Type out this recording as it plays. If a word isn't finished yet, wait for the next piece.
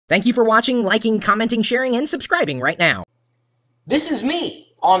Thank you for watching, liking, commenting, sharing, and subscribing right now. This is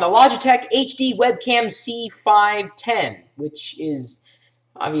me on the Logitech HD webcam C510, which is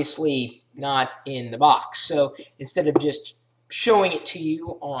obviously not in the box. So instead of just showing it to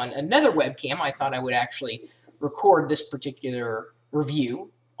you on another webcam, I thought I would actually record this particular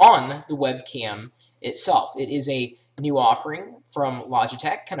review on the webcam itself. It is a new offering from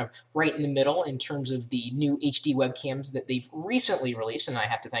Logitech, kind of right in the middle in terms of the new HD webcams that they've recently released, and I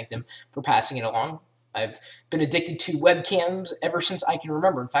have to thank them for passing it along. I've been addicted to webcams ever since I can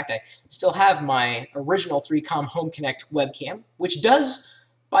remember. In fact, I still have my original 3Com Home Connect webcam, which does,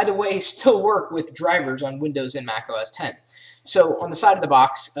 by the way, still work with drivers on Windows and Mac OS X. So on the side of the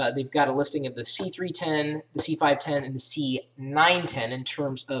box, they've got a listing of the C310, the C510, and the C910 in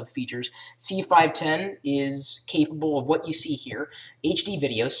terms of features. C510 is capable of what you see here, HD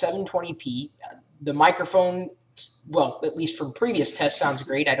video, 720p. The microphone, well, at least from previous tests, sounds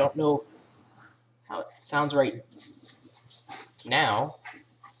great. I don't know how it sounds right now.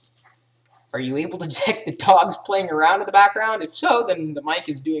 Are you able to detect the dogs playing around in the background? If so, then the mic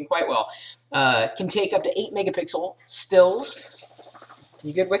is doing quite well. Can take up to 8 megapixel stills.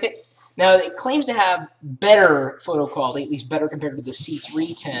 You good, Wicket? Now, it claims to have better photo quality, at least better compared to the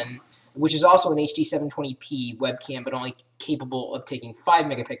C310, which is also an HD 720p webcam, but only capable of taking 5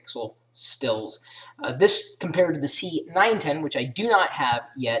 megapixel stills. This compared to the C910, which I do not have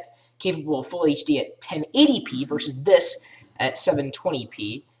yet, capable of full HD at 1080p versus this at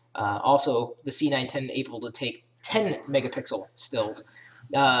 720p. Also, the C910 able to take 10 megapixel stills.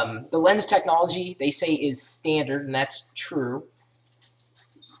 The lens technology, they say, is standard, and that's true.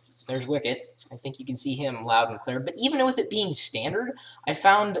 There's Wicket. I think you can see him loud and clear. But even with it being standard, I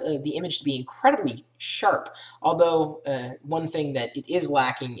found the image to be incredibly sharp. Although one thing that it is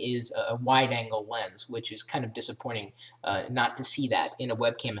lacking is a wide-angle lens, which is kind of disappointing not to see that in a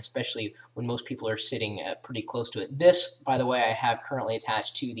webcam, especially when most people are sitting pretty close to it. This, by the way, I have currently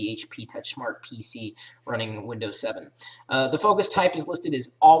attached to the HP TouchSmart PC running Windows 7. The focus type is listed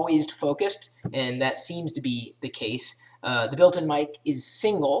as always focused, and that seems to be the case. The built-in mic is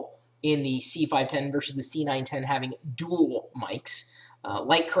single in the C510 versus the C910 having dual mics.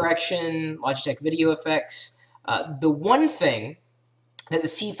 Light correction, Logitech video effects. The one thing that the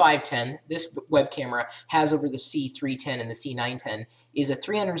C510, this web camera, has over the C310 and the C910 is a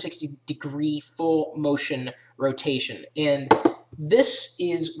 360-degree full motion rotation. And this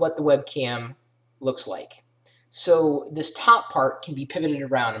is what the webcam looks like. So this top part can be pivoted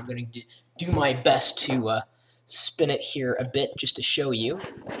around. I'm going to do my best to spin it here a bit just to show you.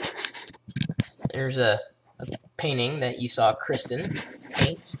 There's a painting that you saw Kristen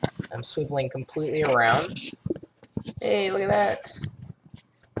paint. I'm swiveling completely around. Hey, look at that.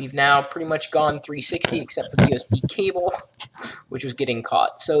 We've now pretty much gone 360 except for the USB cable, which was getting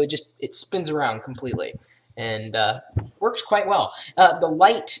caught. So it spins around completely and works quite well. The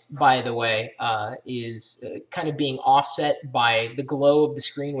light, by the way, is kind of being offset by the glow of the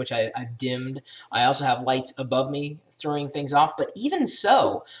screen, which I've dimmed. I also have lights above me throwing things off, but even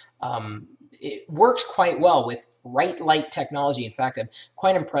so, it works quite well with right light technology. In fact, I'm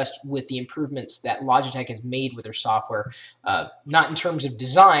quite impressed with the improvements that Logitech has made with their software, not in terms of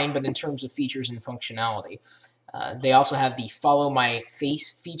design, but in terms of features and functionality. They also have the Follow My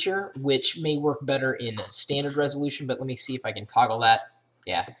Face feature, which may work better in standard resolution, but let me see if I can toggle that.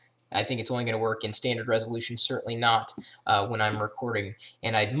 Yeah, I think it's only going to work in standard resolution, certainly not when I'm recording,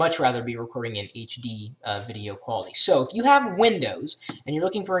 and I'd much rather be recording in HD video quality. So if you have Windows and you're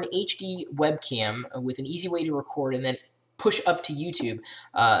looking for an HD webcam with an easy way to record and then push up to YouTube,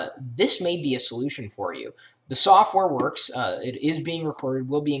 this may be a solution for you. The software works. It is being recorded,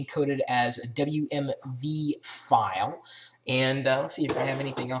 will be encoded as a WMV file, and let's see if I have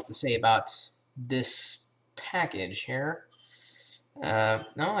anything else to say about this package here. No,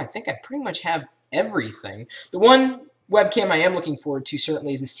 I think I pretty much have everything. The one webcam I am looking forward to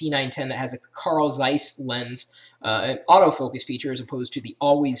certainly is the C910 that has a Carl Zeiss lens, an autofocus feature as opposed to the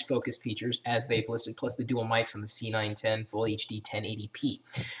always focused features as they've listed, plus the dual mics on the C910 Full HD 1080p.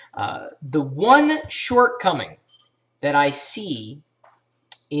 The one shortcoming that I see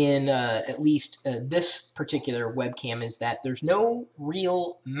in at least this particular webcam is that there's no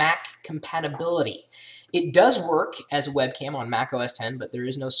real Mac compatibility. It does work as a webcam on Mac OS X, but there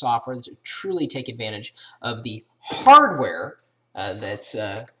is no software to truly take advantage of the hardware that's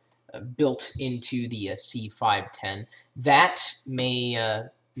built into the C510. That may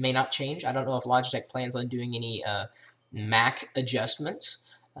not change. I don't know if Logitech plans on doing any Mac adjustments.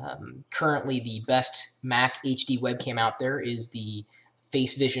 Currently, the best Mac HD webcam out there is the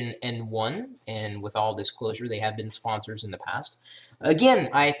Face Vision N1, and with all disclosure, they have been sponsors in the past. Again,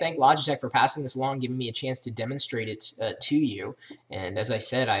 I thank Logitech for passing this along, giving me a chance to demonstrate it to you. And as I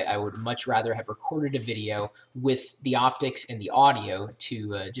said, I would much rather have recorded a video with the optics and the audio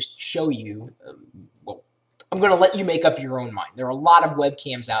to just show you, well, I'm going to let you make up your own mind. There are a lot of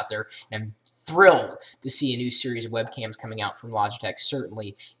webcams out there, and I'm thrilled to see a new series of webcams coming out from Logitech,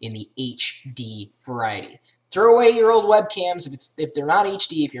 certainly in the HD variety. Throw away your old webcams if they're not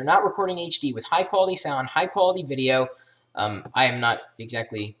HD, if you're not recording HD with high quality sound, high quality video. I am not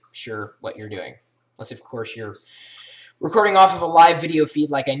exactly sure what you're doing, unless of course you're recording off of a live video feed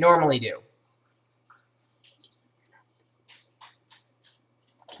like I normally do.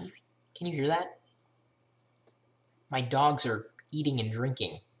 Can you hear that? My dogs are eating and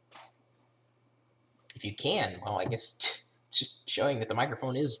drinking. If you can, well, I guess just showing that the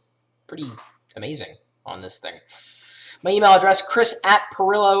microphone is pretty amazing on this thing. My email address,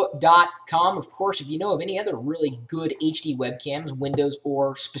 chris@pirillo.com. Of course, if you know of any other really good HD webcams, Windows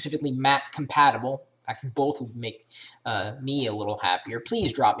or specifically Mac compatible, in fact, both would make me a little happier,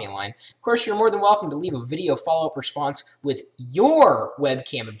 please drop me a line. Of course, you're more than welcome to leave a video follow-up response with your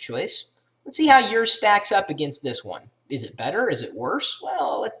webcam of choice. Let's see how yours stacks up against this one. Is it better? Is it worse?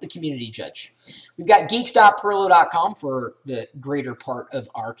 Well, let the community judge. We've got geeks.pirillo.com for the greater part of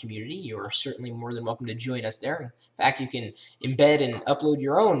our community. You are certainly more than welcome to join us there. In fact, you can embed and upload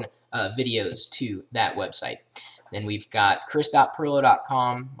your own videos to that website. Then we've got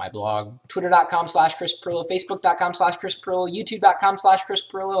chris.pirillo.com, my blog, twitter.com/chrispirillo, facebook.com/chrispirillo,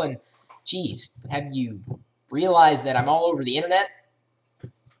 youtube.com/chrispirillo, and geez, have you realized that I'm all over the internet?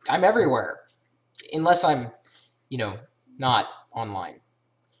 I'm everywhere, unless I'm, you know, not online.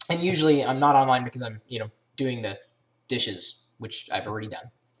 And usually I'm not online because I'm, you know, doing the dishes, which I've already done.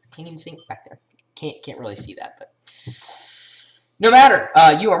 Cleaning the sink back there. Can't really see that, but no matter.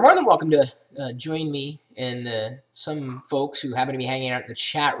 You are more than welcome to join me and some folks who happen to be hanging out in the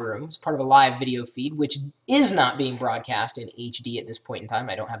chat room. It's part of a live video feed, which is not being broadcast in HD at this point in time.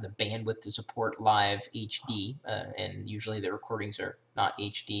 I don't have the bandwidth to support live HD, and usually the recordings are not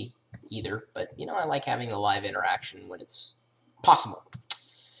HD either. But, you know, I like having the live interaction when it's possible.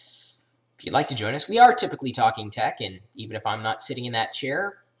 If you'd like to join us, we are typically talking tech, and even if I'm not sitting in that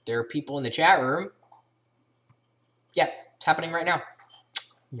chair, there are people in the chat room. Yeah, it's happening right now.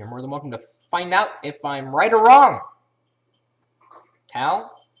 You're more than welcome to find out if I'm right or wrong.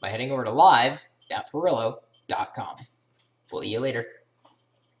 How? By heading over to live.pirillo.com. We'll see you later.